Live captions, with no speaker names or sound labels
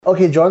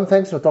Okay, John,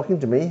 thanks for talking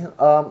to me.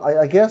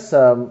 I guess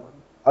I'll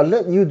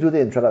let you do the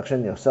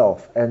introduction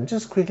yourself and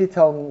just quickly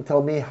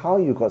tell me how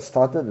you got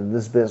started in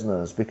this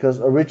business because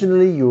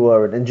originally you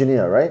were an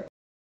engineer, right?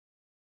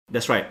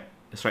 That's right.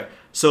 That's right.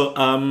 So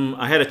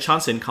I had a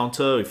chance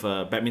encounter with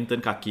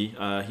Badminton Kaki.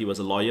 He was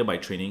a lawyer by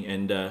training,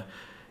 and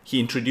he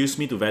introduced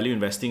me to value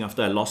investing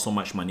after I lost so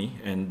much money.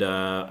 And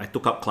I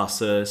took up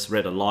classes,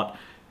 read a lot,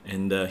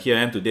 and here I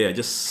am today. I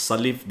just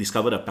suddenly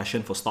discovered a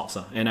passion for stocks,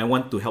 and I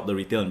want to help the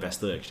retail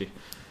investor actually.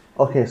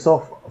 Okay,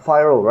 so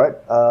FIRL, right?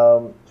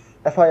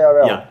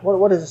 FIRL. Yeah,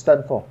 What does it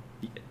stand for?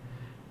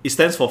 it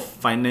stands for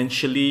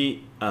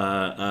financially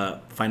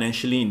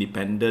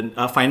independent.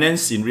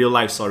 Finance in real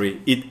life.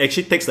 Sorry, it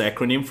actually takes the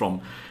acronym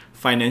from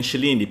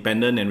financially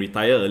independent and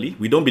retire early.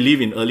 We don't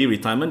believe in early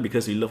retirement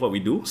because we love what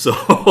we do. So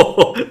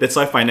that's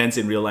why finance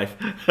in real life.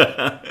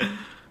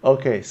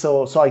 Okay,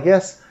 so I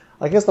guess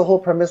the whole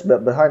premise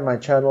behind my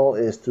channel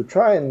is to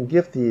try and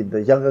give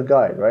the younger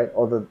guy, right,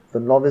 or the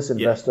novice Yeah.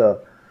 investor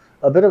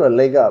a bit of a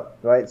leg up,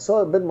 right? So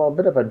a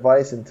bit of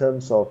advice in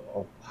terms of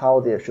how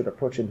they should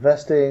approach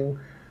investing,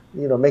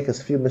 make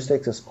as few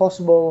mistakes as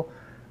possible.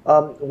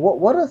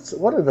 What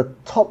are the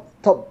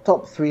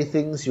top three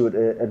things you would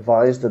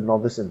advise the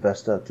novice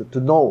investor to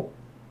know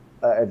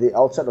at the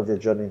outset of their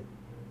journey?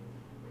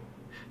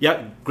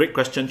 Yeah, great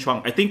question,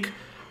 Chuang. I think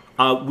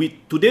we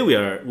today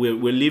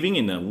we're living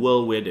in a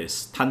world where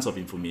there's tons of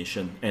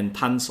information and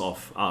tons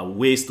of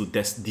ways to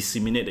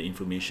disseminate the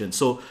information.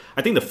 So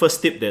I think the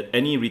first tip that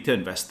any retail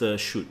investor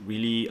should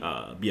really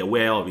be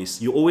aware of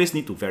is you always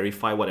need to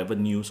verify whatever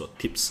news or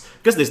tips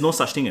because there's no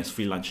such thing as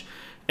free lunch.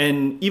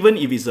 And even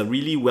if it's a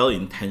really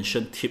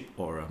well-intentioned tip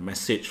or a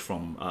message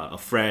from a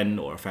friend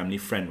or a family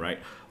friend, right?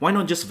 Why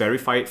not just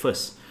verify it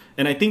first?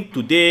 And I think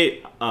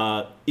today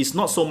it's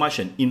not so much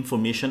an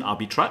information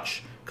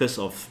arbitrage because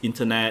of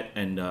internet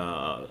and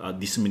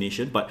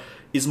dissemination, but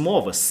it's more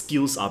of a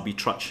skills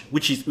arbitrage,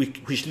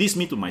 which leads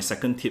me to my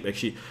second tip.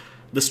 Actually,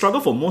 the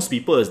struggle for most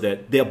people is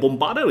that they are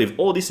bombarded with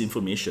all this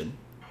information,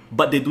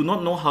 but they do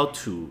not know how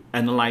to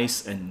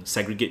analyze and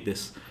segregate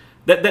this.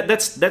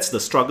 That's the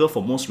struggle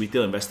for most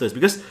retail investors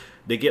because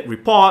they get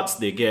reports,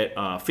 they get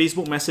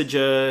Facebook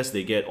messages,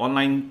 they get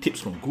online tips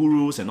from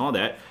gurus and all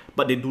that,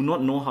 but they do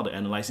not know how to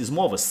analyze. It's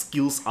more of a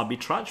skills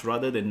arbitrage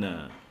rather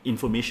than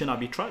information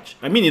arbitrage.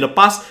 I mean, in the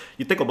past,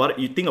 you think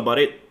about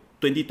it,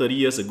 20, 30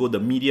 years ago, the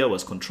media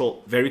was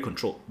controlled, very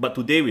controlled. But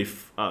today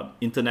with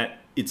internet,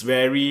 it's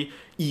very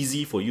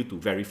easy for you to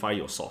verify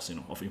your source,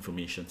 of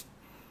information.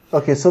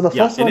 Okay, so the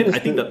Yeah, first and one then is I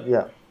think to that,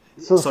 yeah.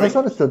 So the sorry? first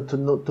one is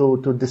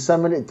to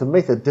disseminate to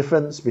make the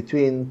difference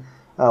between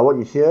what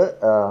you hear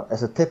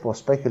as a tip or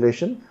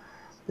speculation,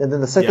 and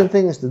then the second Yeah.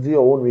 thing is to do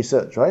your own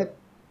research, right?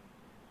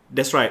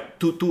 That's right.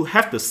 To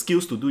have the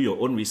skills to do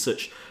your own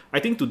research. I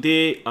think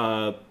today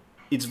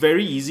it's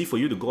very easy for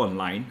you to go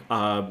online.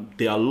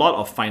 There are a lot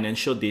of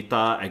financial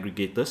data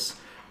aggregators.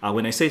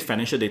 When I say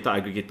financial data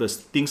aggregators,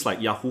 things like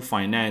Yahoo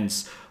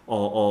Finance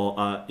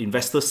or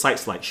investor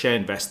sites like Share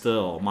Investor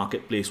or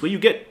Marketplace, where you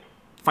get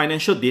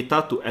financial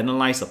data to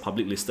analyze a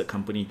public listed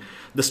company.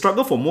 The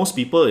struggle for most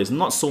people is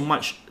not so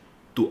much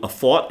to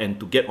afford and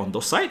to get on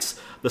those sites.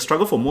 The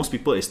struggle for most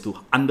people is to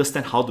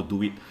understand how to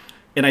do it.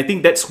 And I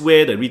think that's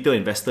where the retail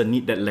investor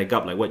need that leg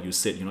up, like what you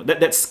said,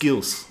 that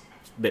skills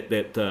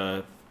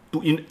to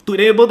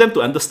enable them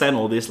to understand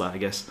all this, I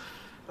guess.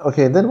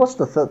 Okay, then what's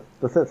the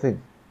third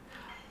thing?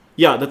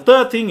 Yeah, the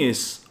third thing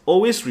is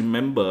always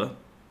remember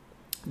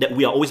that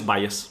we are always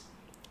biased.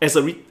 As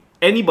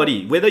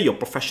anybody, whether you're a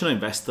professional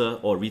investor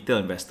or retail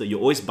investor, you're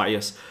always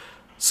biased.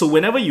 So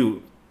whenever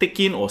you take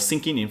in or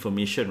sink in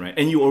information, right,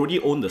 and you already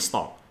own the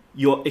stock,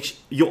 you're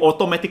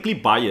automatically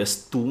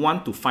biased to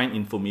want to find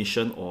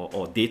information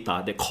or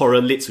data that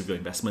correlates with your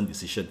investment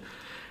decision.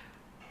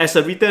 As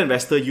a retail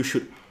investor, you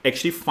should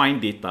actually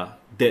find data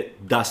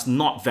that does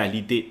not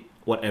validate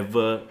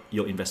whatever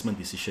your investment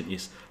decision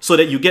is, so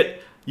that you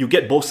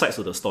get both sides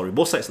of the story,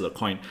 both sides of the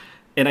coin.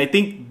 And I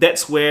think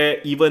that's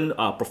where even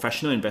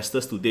professional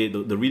investors today,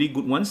 the really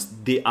good ones,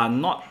 they are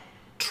not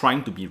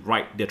trying to be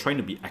right. They're trying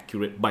to be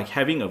accurate by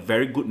having a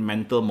very good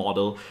mental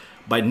model,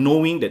 by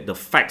knowing that the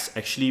facts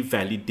actually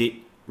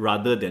validate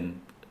rather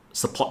than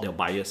support their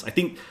bias. I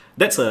think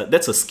that's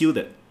a skill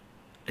that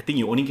I think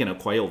you only can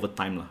acquire over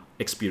time, lah.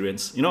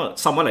 Experience.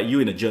 Someone like you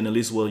in the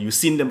journalist world, you've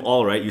seen them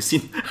all, right? You've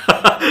seen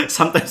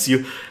sometimes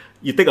you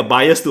take a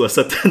bias to a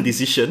certain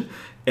decision,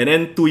 and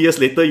then 2 years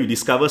later you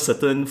discover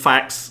certain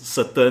facts,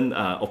 certain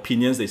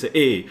opinions. They say,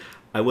 "Hey,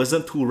 I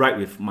wasn't too right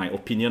with my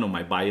opinion or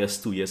my bias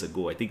 2 years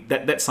ago." I think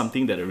that's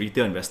something that a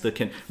retail investor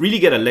can really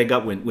get a leg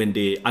up when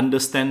they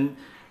understand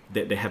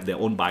that they have their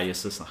own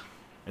biases, lah.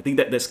 I think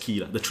that's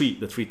key, lah. The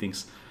three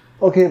things.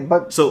 Okay,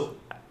 but So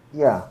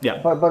yeah, yeah,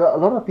 but a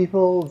lot of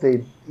people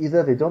they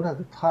don't have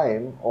the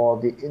time or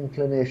the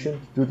inclination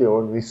to do their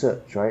own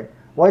research, right?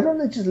 Why don't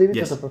they just leave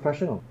it to the yes.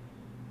 professional?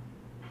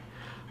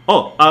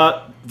 Oh,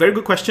 very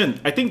good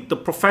question. I think the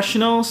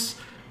professionals,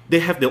 they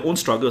have their own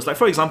struggles. Like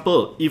for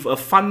example, if a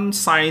fund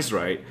size,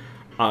 right,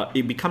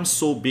 it becomes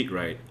so big,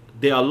 right,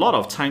 there are a lot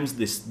of times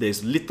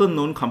there's little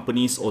known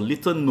companies or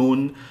little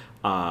known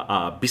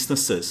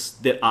businesses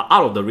that are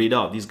out of the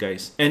radar of these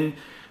guys. And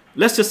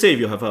let's just say if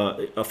you have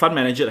a fund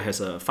manager that has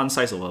a fund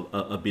size of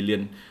a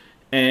billion,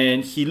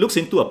 and he looks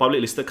into a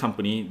public listed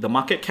company, the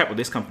market cap of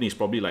this company is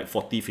probably like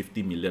 40,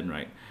 50 million,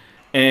 right?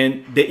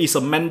 And there is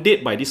a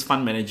mandate by this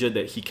fund manager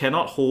that he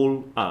cannot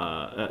hold,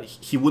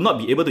 he will not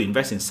be able to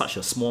invest in such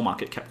a small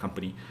market cap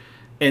company.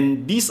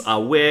 And these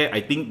are where I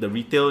think the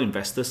retail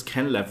investors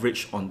can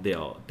leverage on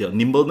their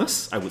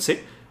nimbleness, I would say,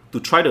 to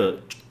try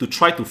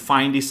to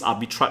find this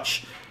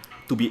arbitrage,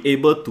 to be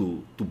able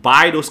to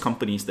buy those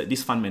companies that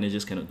these fund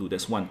managers cannot do.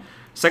 That's one.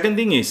 Second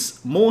thing is,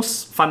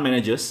 most fund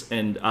managers,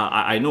 and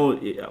I know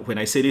when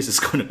I say this, it's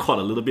going to cause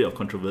a little bit of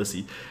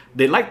controversy,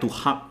 they like to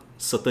hug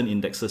certain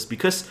indexes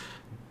because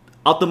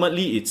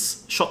ultimately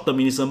it's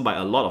short-termism by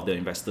a lot of their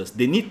investors.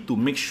 They need to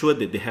make sure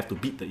that they have to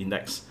beat the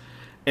index.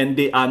 And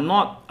they are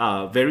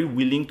not very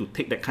willing to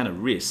take that kind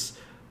of risk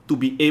to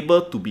be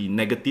able to be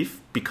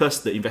negative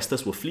because the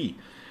investors will flee.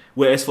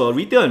 Whereas for a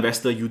retail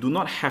investor, you do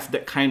not have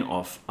that kind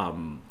of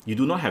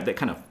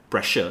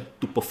pressure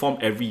to perform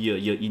every year,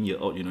 year in, year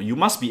out. You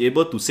must be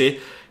able to say,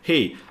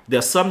 hey, there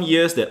are some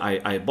years that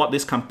I bought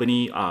this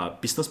company,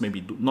 business may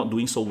be not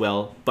doing so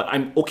well, but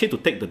I'm okay to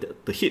take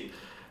the hit.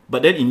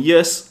 But then in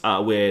years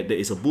where there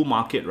is a bull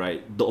market,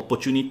 right, the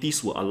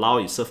opportunities will allow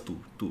itself to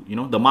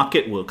the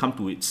market will come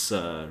to its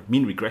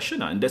mean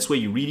regression, and that's where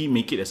you really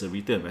make it as a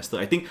retail investor.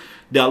 I think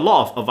there are a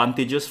lot of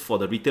advantages for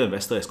the retail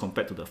investor as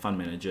compared to the fund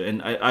manager.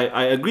 And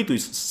I agree to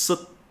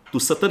a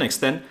certain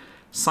extent,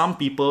 some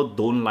people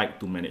don't like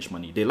to manage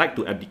money. They like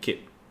to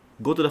abdicate.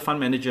 Go to the fund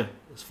manager,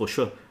 for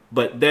sure.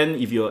 But then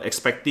if you're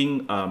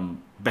expecting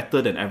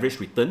better than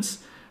average returns,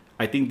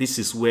 I think this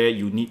is where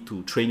you need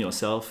to train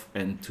yourself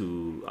and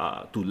to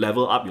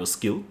level up your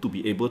skill to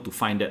be able to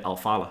find that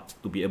alpha,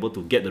 to be able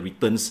to get the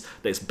returns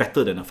that is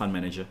better than a fund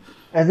manager.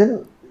 And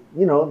then,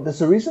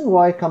 there's a reason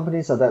why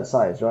companies are that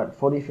size, right?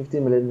 40,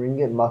 50 million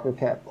ringgit market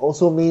cap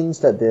also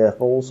means that they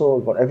have also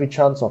got every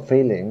chance of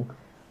failing.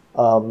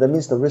 That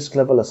means the risk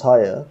level is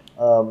higher.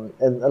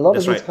 And a lot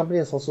of these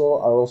companies are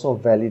also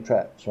value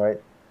traps,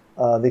 right?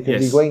 They can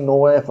be going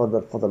nowhere for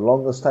the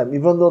longest time,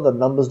 even though the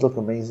numbers look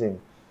amazing.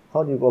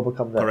 How do you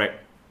overcome that?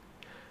 Correct.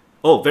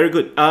 Oh, very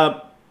good.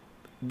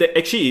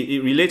 Actually,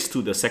 it relates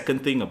to the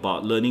second thing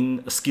about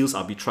learning skills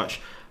arbitrage.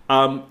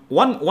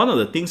 One of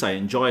the things I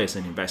enjoy as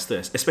an investor,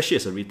 especially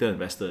as a retail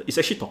investor, is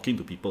actually talking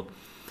to people.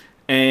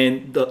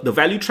 And the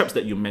value traps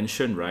that you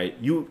mentioned, right?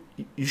 You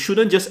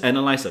shouldn't just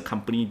analyze a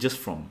company just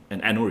from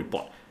an annual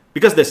report,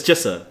 because that's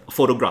just a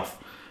photograph.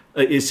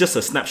 It's just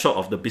a snapshot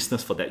of the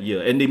business for that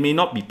year, and they may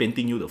not be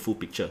painting you the full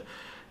picture.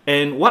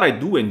 And what I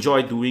do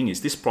enjoy doing is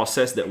this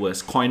process that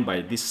was coined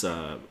by this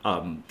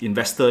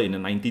investor in the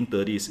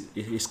 1930s.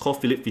 It's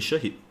called Philip Fisher.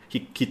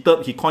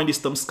 He coined this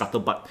term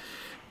scuttlebutt.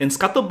 And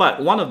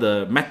scuttlebutt, one of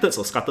the methods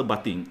of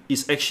scuttlebutting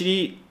is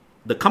actually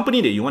the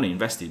company that you want to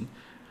invest in.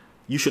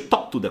 You should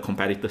talk to the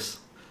competitors.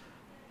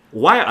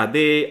 Why are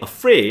they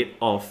afraid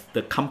of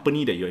the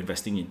company that you're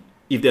investing in?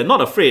 If they're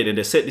not afraid and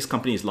they said this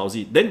company is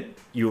lousy, then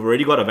you've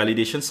already got a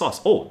validation source.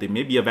 Oh, there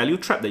may be a value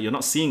trap that you're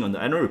not seeing on the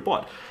annual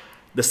report.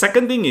 The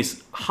second thing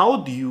is, how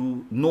do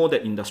you know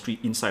that industry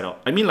inside out?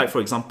 I mean, like,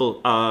 for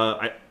example,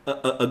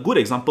 a good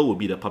example would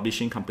be the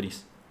publishing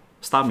companies,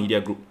 Star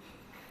Media Group,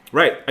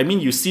 right? I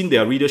mean, you've seen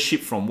their readership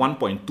from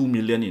 1.2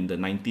 million in the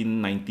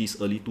 1990s,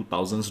 early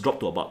 2000s, drop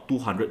to about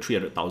 200,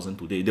 300,000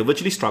 today. They're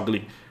virtually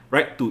struggling,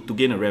 right, to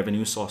gain a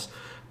revenue source.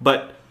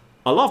 But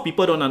a lot of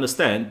people don't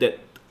understand that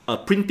a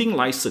printing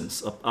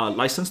license, a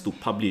license to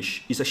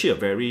publish, is actually a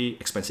very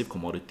expensive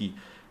commodity.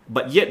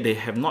 But yet they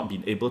have not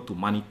been able to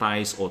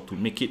monetize or to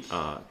make it,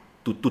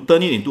 to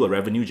turn it into a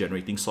revenue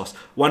generating source.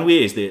 One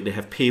way is they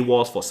have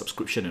paywalls for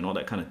subscription and all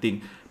that kind of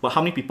thing. But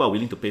how many people are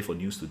willing to pay for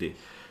news today?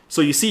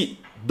 So you see,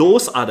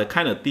 those are the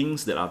kind of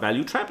things that are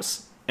value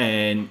traps.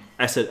 And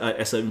as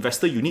an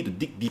investor, you need to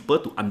dig deeper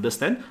to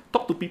understand.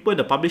 Talk to people in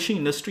the publishing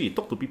industry.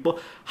 Talk to people,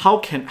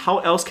 how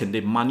else can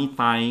they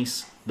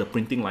monetize the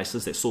printing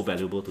license that's so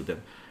valuable to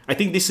them? I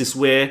think this is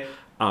where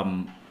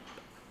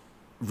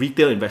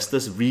retail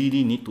investors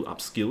really need to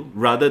upskill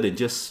rather than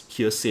just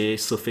hearsay,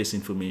 surface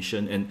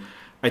information. And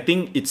I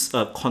think it's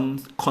a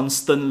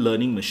constant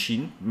learning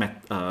machine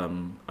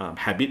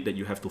habit that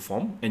you have to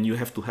form, and you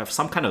have to have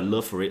some kind of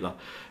love for it, lah.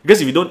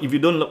 Because if you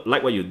don't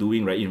like what you're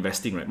doing, right,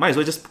 investing, right, might as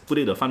well just put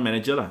it in the fund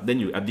manager, lah. Then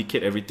you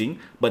abdicate everything,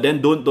 but then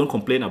don't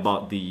complain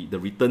about the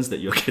returns that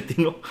you're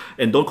getting,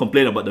 and don't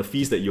complain about the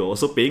fees that you're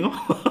also paying,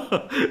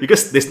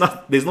 because there's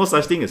no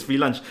such thing as free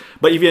lunch.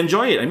 But if you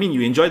enjoy it, I mean,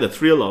 you enjoy the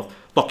thrill of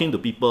talking to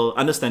people,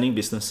 understanding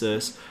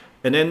businesses,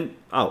 and then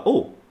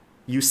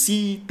you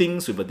see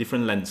things with a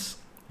different lens.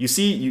 You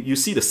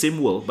see the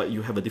same world, but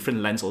you have a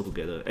different lens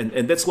altogether,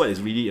 and that's what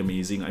is really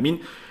amazing. I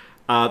mean,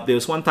 there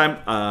was one time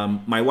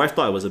my wife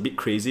thought I was a bit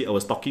crazy. I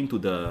was talking to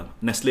the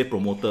Nestle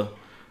promoter.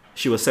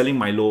 She was selling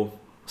Milo,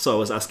 so I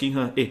was asking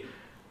her, "Hey,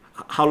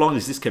 how long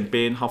is this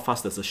campaign? How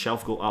fast does the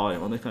shelf go out,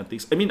 and all that kind of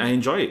things?" I mean, I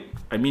enjoy it.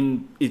 I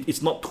mean,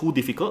 it's not too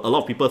difficult. A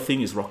lot of people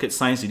think it's rocket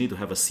science. You need to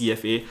have a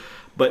CFA,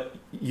 but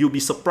you'll be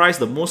surprised.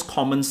 The most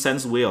common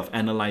sense way of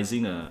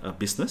analyzing a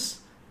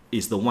business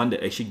is the one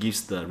that actually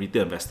gives the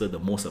retail investor the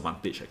most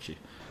advantage actually.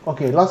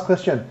 Okay, last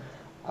question.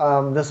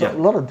 There's Yeah. a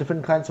lot of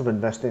different kinds of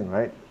investing,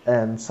 right?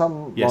 And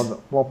some Yes.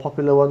 more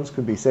popular ones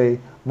could be, say,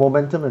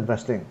 momentum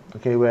investing,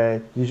 okay,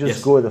 where you just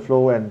Yes. go with the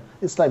flow and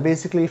it's like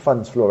basically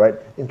funds flow, right?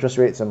 Interest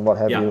rates and what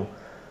have Yeah. you.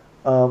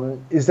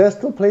 Is there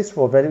still place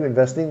for value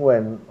investing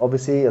when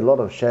obviously a lot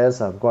of shares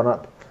have gone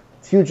up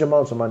huge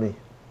amounts of money,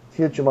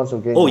 huge amounts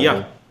of gain? Oh by the yeah.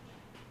 way?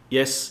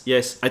 Yes,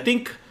 yes. I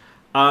think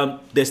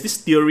there's this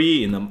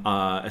theory in the,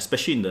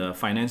 especially in the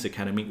finance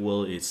academic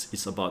world.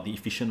 It's about the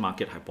efficient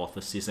market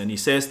hypothesis, and it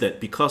says that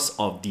because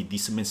of the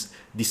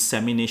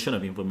dissemination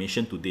of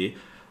information today,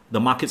 the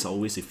markets are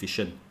always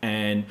efficient,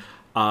 and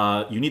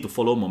you need to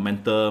follow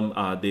momentum.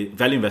 The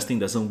value investing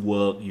doesn't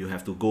work. You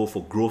have to go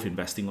for growth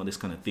investing, all this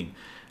kind of thing.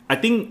 I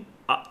think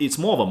it's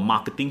more of a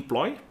marketing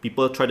ploy.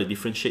 People try to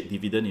differentiate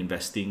dividend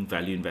investing,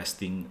 value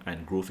investing,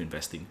 and growth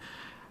investing.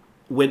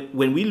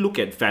 When we look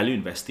at value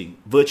investing,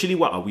 virtually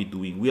what are we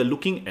doing? We are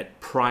looking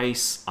at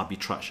price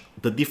arbitrage,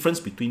 the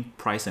difference between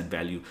price and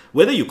value.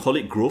 Whether you call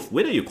it growth,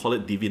 whether you call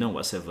it dividend,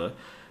 whatever,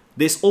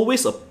 there's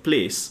always a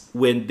place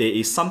when there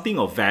is something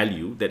of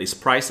value that is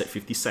priced at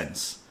 50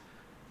 cents.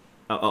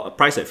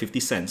 Priced at 50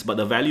 cents, but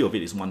the value of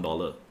it is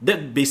 $1.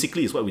 That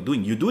basically is what we're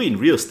doing. You do it in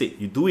real estate,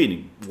 you do it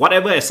in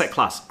whatever asset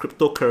class,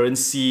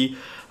 cryptocurrency.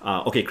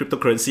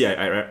 Cryptocurrency,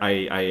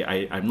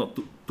 I'm not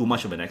too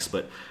much of an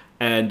expert.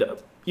 And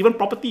even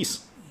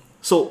properties.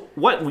 So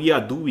what we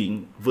are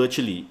doing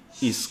virtually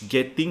is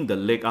getting the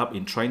leg up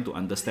in trying to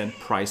understand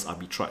price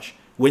arbitrage.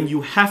 When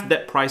you have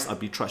that price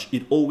arbitrage,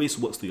 it always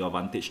works to your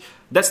advantage.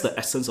 That's the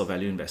essence of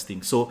value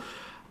investing. So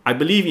I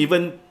believe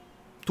even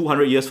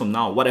 200 years from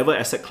now, whatever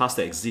asset class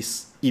that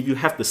exists, if you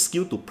have the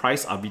skill to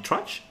price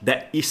arbitrage,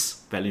 that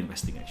is value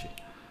investing actually.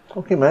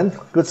 Okay, man.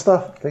 Good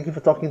stuff. Thank you for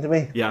talking to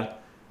me. Yeah.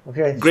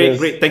 Okay. Great, cheers.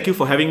 great. Thank you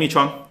for having me,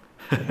 Chuang.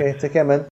 Okay, take care, man.